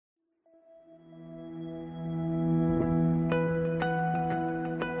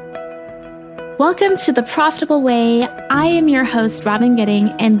Welcome to The Profitable Way. I am your host, Robin Gooding,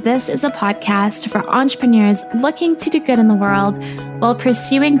 and this is a podcast for entrepreneurs looking to do good in the world while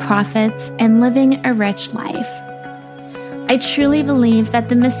pursuing profits and living a rich life. I truly believe that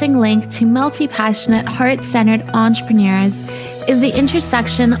the missing link to multi-passionate, heart-centered entrepreneurs is the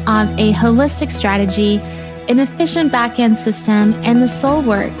intersection of a holistic strategy, an efficient back-end system, and the soul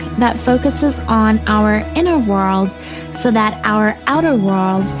work that focuses on our inner world so that our outer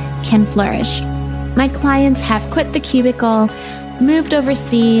world can flourish. My clients have quit the cubicle, moved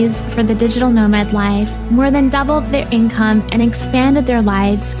overseas for the digital nomad life, more than doubled their income, and expanded their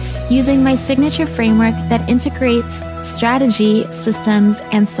lives using my signature framework that integrates strategy, systems,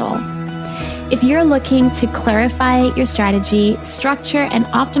 and soul. If you're looking to clarify your strategy, structure and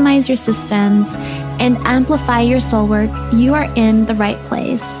optimize your systems, and amplify your soul work, you are in the right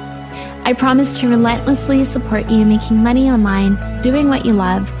place. I promise to relentlessly support you making money online, doing what you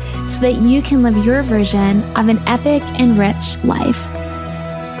love, so that you can live your version of an epic and rich life.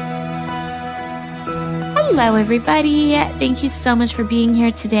 Hello, everybody. Thank you so much for being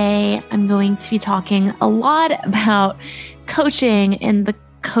here today. I'm going to be talking a lot about coaching in the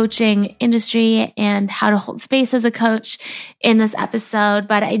coaching industry and how to hold space as a coach in this episode.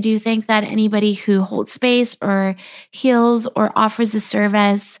 But I do think that anybody who holds space or heals or offers a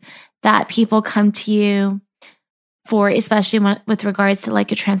service that people come to you for, especially with regards to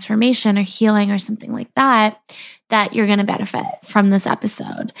like a transformation or healing or something like that, that you're going to benefit from this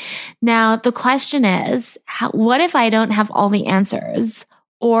episode. Now, the question is, what if I don't have all the answers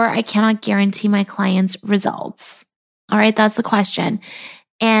or I cannot guarantee my clients' results? All right, that's the question.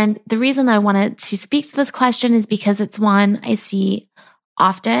 And the reason I wanted to speak to this question is because it's one I see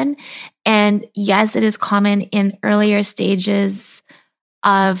often. And yes, it is common in earlier stages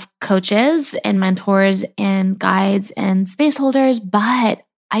of coaches and mentors and guides and space holders, but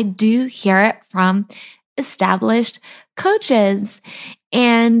I do hear it from established coaches.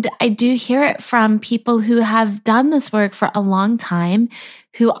 And I do hear it from people who have done this work for a long time,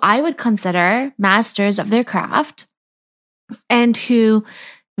 who I would consider masters of their craft and who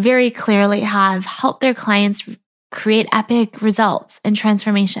very clearly have helped their clients create epic results and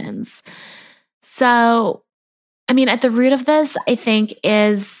transformations. So, I mean, at the root of this, I think,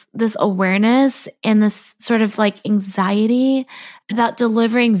 is this awareness and this sort of like anxiety about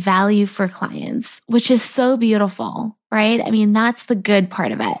delivering value for clients, which is so beautiful, right? I mean, that's the good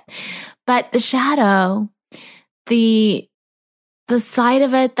part of it. But the shadow, the side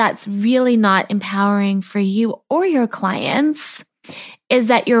of it that's really not empowering for you or your clients is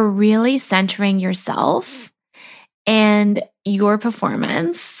that you're really centering yourself and your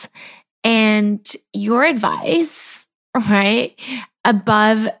performance and your advice, right,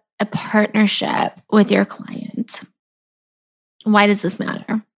 above a partnership with your client. Why does this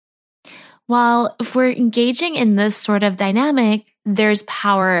matter? Well, if we're engaging in this sort of dynamic, there's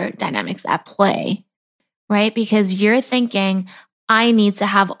power dynamics at play, right? Because you're thinking, I need to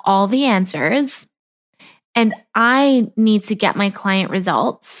have all the answers, and I need to get my client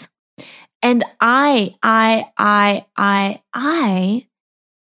results, and I,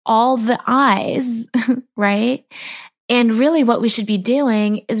 all the I's, right? And really what we should be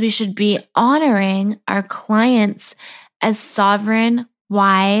doing is we should be honoring our clients as sovereign,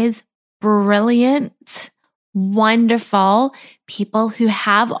 wise, brilliant, wonderful people who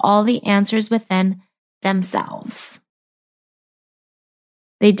have all the answers within themselves.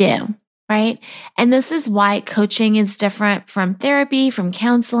 They do, right? And this is why coaching is different from therapy, from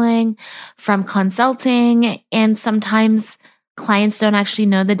counseling, from consulting, and sometimes clients don't actually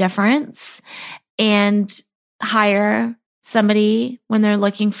know the difference and hire somebody when they're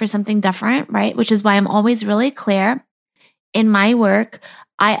looking for something different, right? Which is why I'm always really clear. In my work,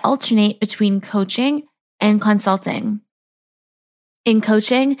 I alternate between coaching and consulting. In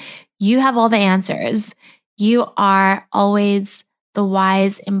coaching, you have all the answers. You are always the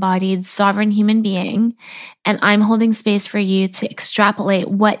wise, embodied, sovereign human being, and I'm holding space for you to extrapolate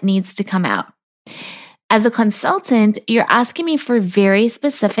what needs to come out. As a consultant, you're asking me for very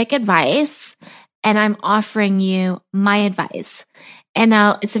specific advice, and I'm offering you my advice. And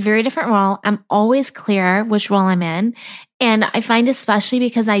now it's a very different role. I'm always clear which role I'm in. And I find, especially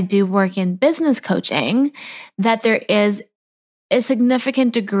because I do work in business coaching, that there is a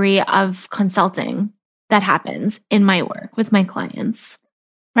significant degree of consulting that happens in my work with my clients,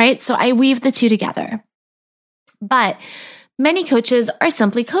 right? So I weave the two together. But many coaches are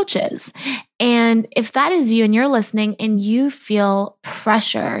simply coaches. And if that is you and you're listening and you feel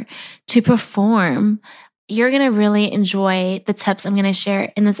pressure to perform, you're going to really enjoy the tips I'm going to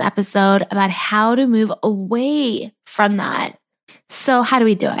share in this episode about how to move away from that. So how do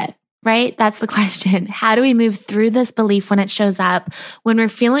we do it? right? That's the question. How do we move through this belief when it shows up, when we're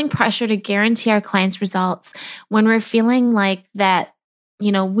feeling pressure to guarantee our clients results, when we're feeling like that,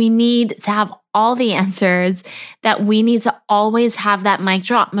 we need to have all the answers, that we need to always have that mic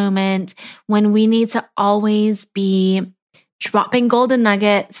drop moment, when we need to always be dropping golden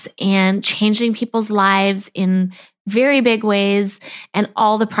nuggets and changing people's lives in very big ways, and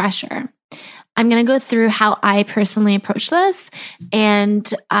all the pressure. I'm going to go through how I personally approach this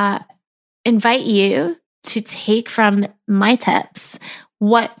and invite you to take from my tips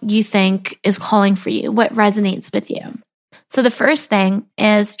what you think is calling for you, what resonates with you. So the first thing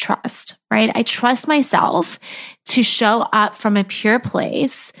is trust, right? I trust myself to show up from a pure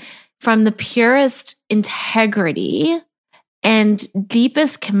place, from the purest integrity and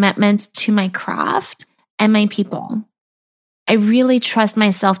deepest commitment to my craft and my people. I really trust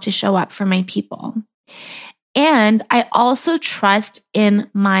myself to show up for my people. And I also trust in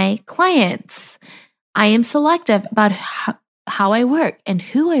my clients. I am selective about how I work and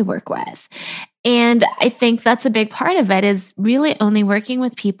who I work with. And I think that's a big part of it, is really only working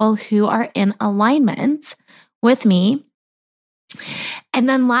with people who are in alignment with me. And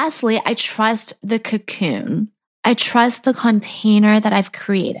then lastly, I trust the cocoon. I trust the container that I've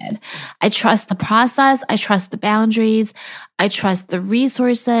created. I trust the process. I trust the boundaries. I trust the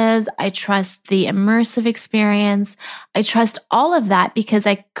resources. I trust the immersive experience. I trust all of that because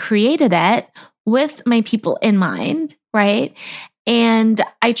I created it with my people in mind, right? And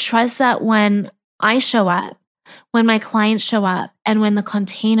I trust that when I show up, when my clients show up, and when the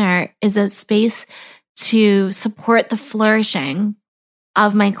container is a space to support the flourishing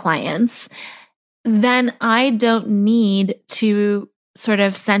of my clients, then I don't need to sort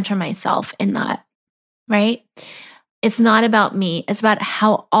of center myself in that, right? It's not about me. It's about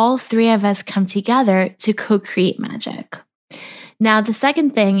how all three of us come together to co-create magic. Now, the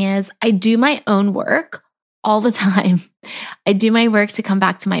second thing is I do my own work all the time. I do my work to come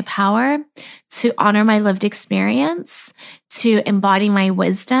back to my power, to honor my lived experience, to embody my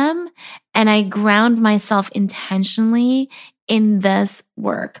wisdom, and I ground myself intentionally in this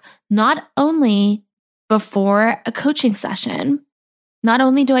work. Not only before a coaching session, not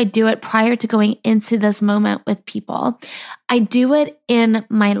only do I do it prior to going into this moment with people, I do it in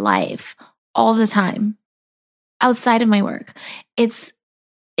my life all the time, outside of my work. It's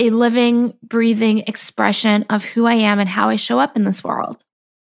a living, breathing expression of who I am and how I show up in this world.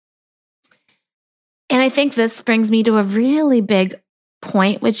 And I think this brings me to a really big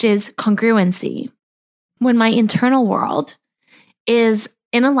point, which is congruency. When my internal world is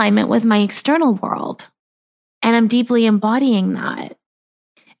in alignment with my external world, and I'm deeply embodying that.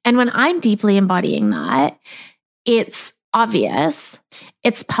 And when I'm deeply embodying that, it's obvious,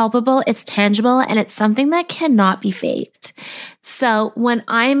 it's palpable, it's tangible, and it's something that cannot be faked. So when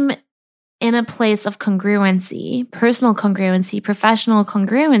I'm in a place of congruency, personal congruency, professional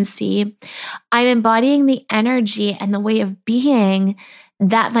congruency, I'm embodying the energy and the way of being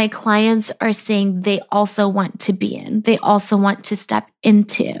that my clients are saying they also want to be in, they also want to step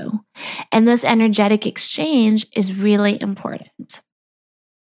into. And this energetic exchange is really important.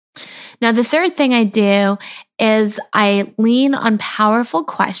 Now, the third thing I do is I lean on powerful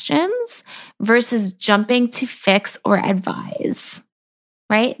questions versus jumping to fix or advise,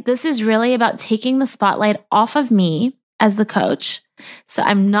 right? This is really about taking the spotlight off of me as the coach. So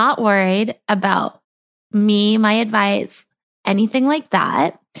I'm not worried about me, my advice, anything like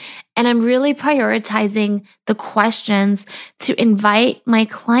that. And I'm really prioritizing the questions to invite my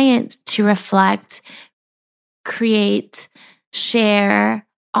client to reflect, create, share,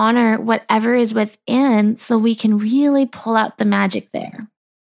 honor whatever is within so we can really pull out the magic there.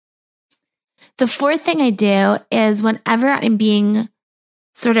 The fourth thing I do is whenever I'm being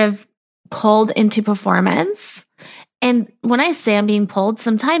sort of pulled into performance, and when I say I'm being pulled,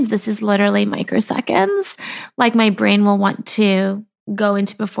 sometimes this is literally microseconds, like my brain will want to go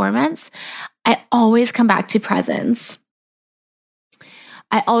into performance. I always come back to presence.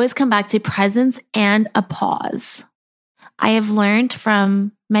 I always come back to presence and a pause. I have learned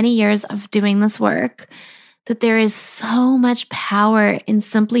from many years of doing this work that there is so much power in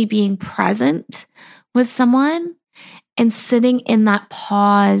simply being present with someone and sitting in that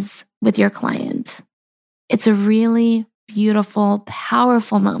pause with your client. It's a really beautiful,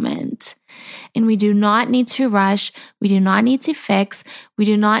 powerful moment. And we do not need to rush. We do not need to fix. We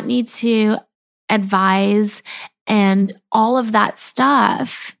do not need to advise and all of that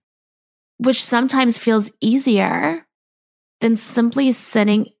stuff, which sometimes feels easier than simply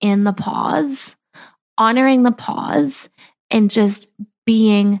sitting in the pause, honoring the pause, and just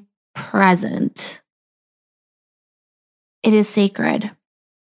being present. It is sacred.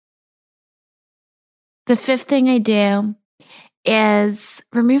 The fifth thing I do is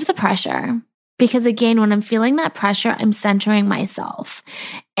remove the pressure. Because again, when I'm feeling that pressure, I'm centering myself.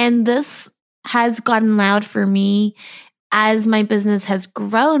 And this has gotten loud for me as my business has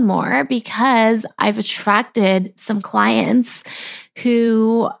grown more because I've attracted some clients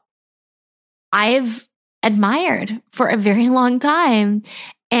who I've admired for a very long time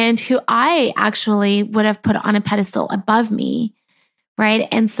and who I actually would have put on a pedestal above me, right?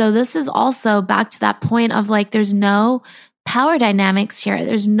 And so this is also back to that point of like, there's no power dynamics here.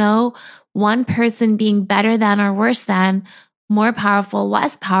 There's no one person being better than or worse than, more powerful,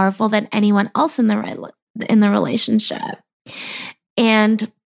 less powerful than anyone else in the relationship.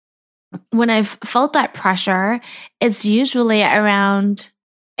 And when I've felt that pressure, it's usually around,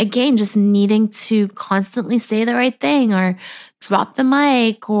 again, just needing to constantly say the right thing or drop the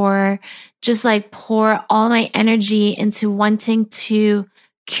mic or just like pour all my energy into wanting to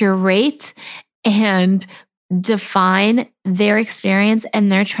curate and define their experience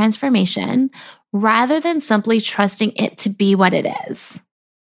and their transformation rather than simply trusting it to be what it is.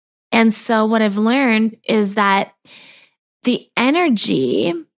 And so what I've learned is that the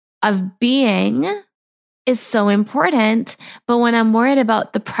energy of being is so important. But when I'm worried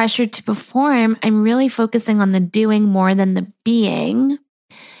about the pressure to perform, I'm really focusing on the doing more than the being.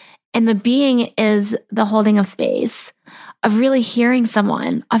 And the being is the holding of space, of really hearing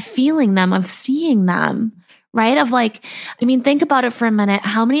someone, of feeling them, of seeing them, right? Of like, I mean, think about it for a minute.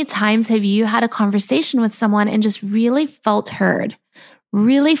 How many times have you had a conversation with someone and just really felt heard,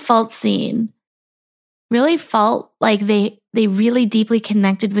 really felt seen, really felt like they really deeply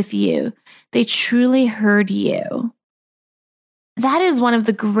connected with you? They truly heard you. That is one of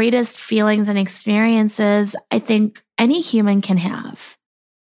the greatest feelings and experiences I think any human can have.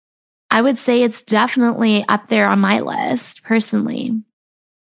 I would say it's definitely up there on my list personally.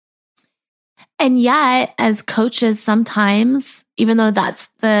 And yet, as coaches, sometimes, even though that's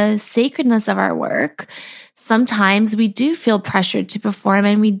the sacredness of our work, sometimes we do feel pressured to perform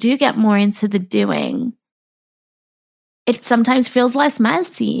and we do get more into the doing. It sometimes feels less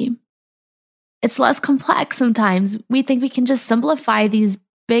messy. It's less complex sometimes. We think we can just simplify these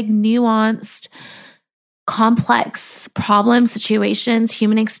big, nuanced, complex problem situations,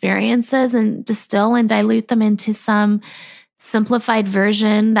 human experiences, and distill and dilute them into some simplified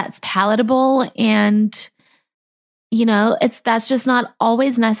version that's palatable. And, that's just not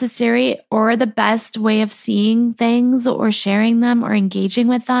always necessary or the best way of seeing things or sharing them or engaging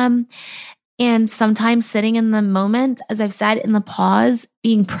with them. And sometimes sitting in the moment, as I've said, in the pause,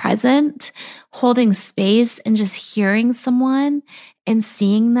 being present, holding space and just hearing someone and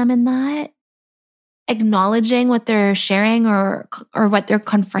seeing them in that, acknowledging what they're sharing or what they're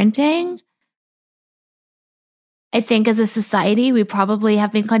confronting. I think as a society, we probably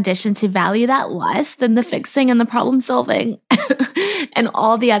have been conditioned to value that less than the fixing and the problem solving and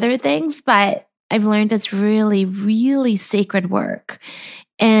all the other things. But I've learned it's really, really sacred work.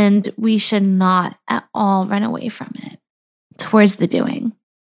 And we should not at all run away from it towards the doing.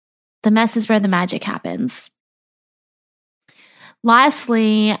 The mess is where the magic happens.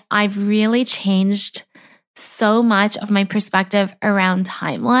 Lastly, I've really changed so much of my perspective around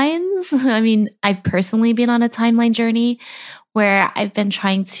timelines. I mean, I've personally been on a timeline journey where I've been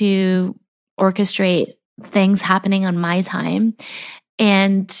trying to orchestrate things happening on my time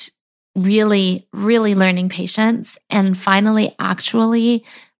and really, really learning patience and finally actually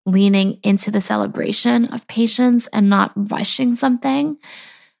leaning into the celebration of patience and not rushing something.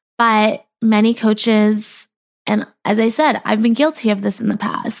 But many coaches, and as I said, I've been guilty of this in the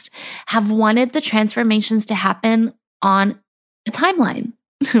past, have wanted the transformations to happen on a timeline,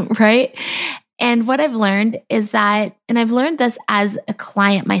 right? And what I've learned is that, and I've learned this as a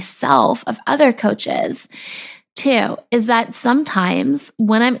client myself of other coaches too, is that sometimes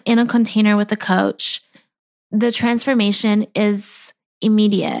when I'm in a container with a coach, the transformation is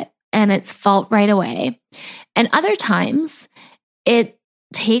immediate and it's felt right away. And other times it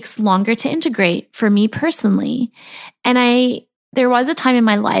takes longer to integrate for me personally. And there was a time in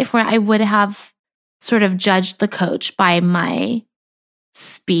my life where I would have sort of judged the coach by my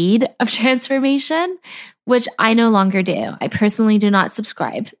speed of transformation, which I no longer do. I personally do not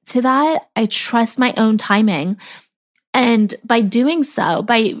subscribe to that. I trust my own timing. And by doing so,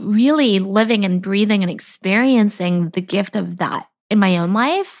 by really living and breathing and experiencing the gift of that in my own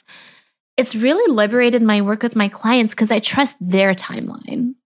life, it's really liberated my work with my clients because I trust their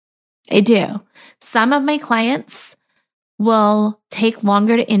timeline. I do. Some of my clients will take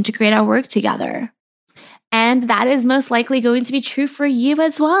longer to integrate our work together. And that is most likely going to be true for you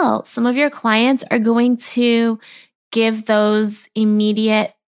as well. Some of your clients are going to give those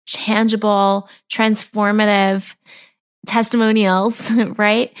immediate tangible, transformative testimonials,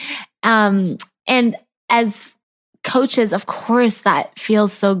 right? And as coaches, of course, that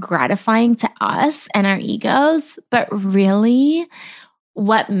feels so gratifying to us and our egos, but really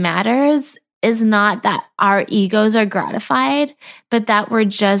what matters is not that our egos are gratified, but that we're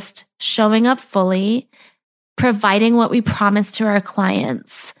just showing up fully, providing what we promise to our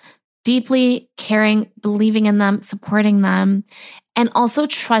clients, deeply caring, believing in them, supporting them, and also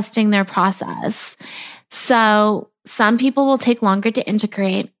trusting their process. So some people will take longer to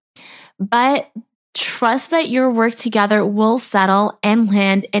integrate, but trust that your work together will settle and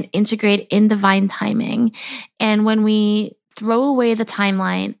land and integrate in divine timing. And when we throw away the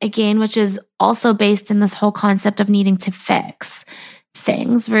timeline, again, which is also based in this whole concept of needing to fix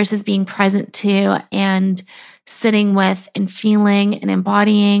things versus being present to and sitting with and feeling and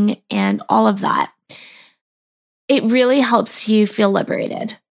embodying and all of that, it really helps you feel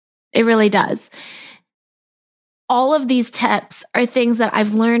liberated. It really does. All of these tips are things that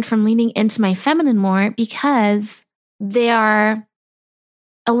I've learned from leaning into my feminine more because they are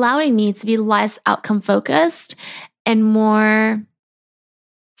allowing me to be less outcome focused and more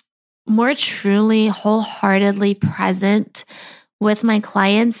truly wholeheartedly present with my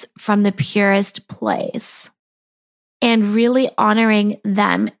clients from the purest place and really honoring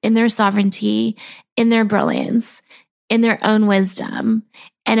them in their sovereignty, in their brilliance, in their own wisdom,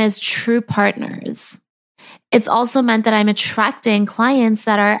 and as true partners. It's also meant that I'm attracting clients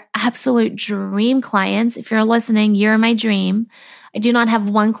that are absolute dream clients. If you're listening, you're my dream. I do not have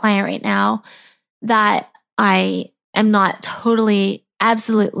one client right now that I am not totally,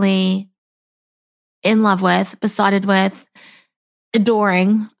 absolutely in love with, besotted with,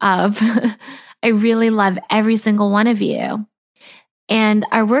 adoring of. I really love every single one of you. And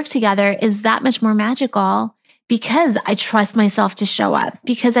our work together is that much more magical because I trust myself to show up,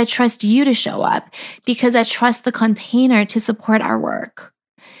 because I trust you to show up, because I trust the container to support our work,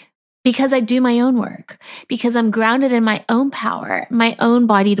 because I do my own work, because I'm grounded in my own power, my own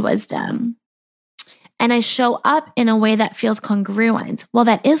embodied wisdom. And I show up in a way that feels congruent. Well,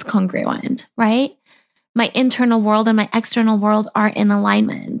 that is congruent, right? My internal world and my external world are in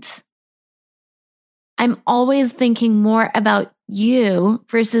alignment. I'm always thinking more about you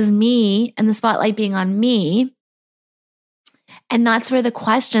versus me and the spotlight being on me. And that's where the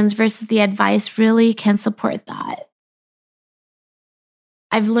questions versus the advice really can support that.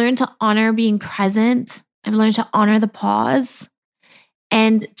 I've learned to honor being present. I've learned to honor the pause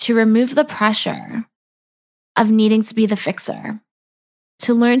and to remove the pressure of needing to be the fixer,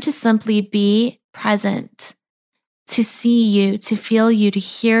 to learn to simply be present, to see you, to feel you, to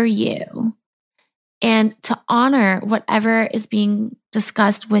hear you, and to honor whatever is being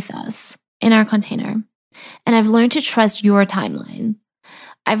discussed with us in our container. And I've learned to trust your timeline.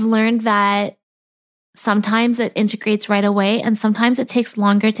 I've learned that sometimes it integrates right away and sometimes it takes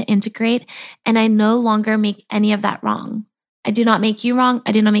longer to integrate. And I no longer make any of that wrong. I do not make you wrong.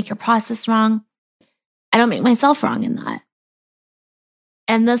 I do not make your process wrong. I don't make myself wrong in that.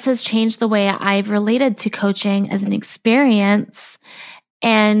 And this has changed the way I've related to coaching as an experience.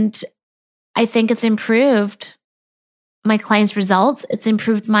 And I think it's improved my clients' results. It's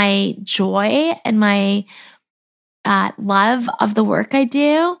improved my joy and my love of the work I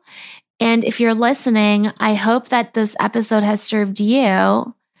do. And if you're listening, I hope that this episode has served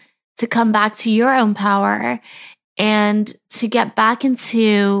you to come back to your own power and to get back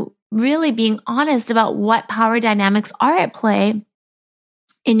into really being honest about what power dynamics are at play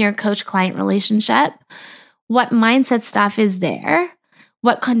in your coach-client relationship, what mindset stuff is there,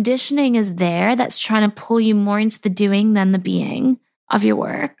 what conditioning is there that's trying to pull you more into the doing than the being of your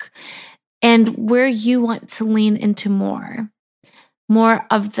work, and where you want to lean into more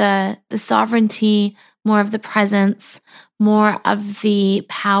of the sovereignty, more of the presence, more of the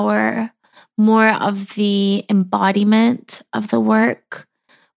power, more of the embodiment of the work,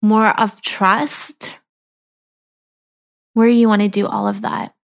 more of trust, where you want to do all of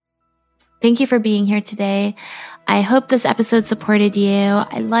that. Thank you for being here today. I hope this episode supported you.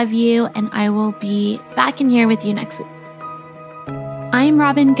 I love you, and I will be back in here with you next week. I'm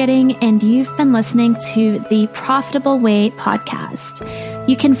Robin Gooding, and you've been listening to the Profitable Way podcast.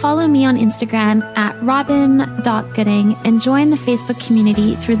 You can follow me on Instagram at robin.gooding and join the Facebook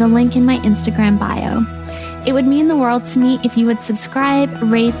community through the link in my Instagram bio. It would mean the world to me if you would subscribe,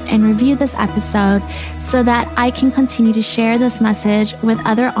 rate, and review this episode so that I can continue to share this message with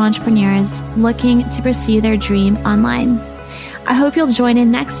other entrepreneurs looking to pursue their dream online. I hope you'll join in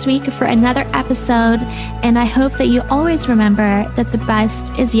next week for another episode, and I hope that you always remember that the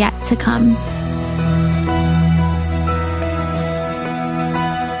best is yet to come.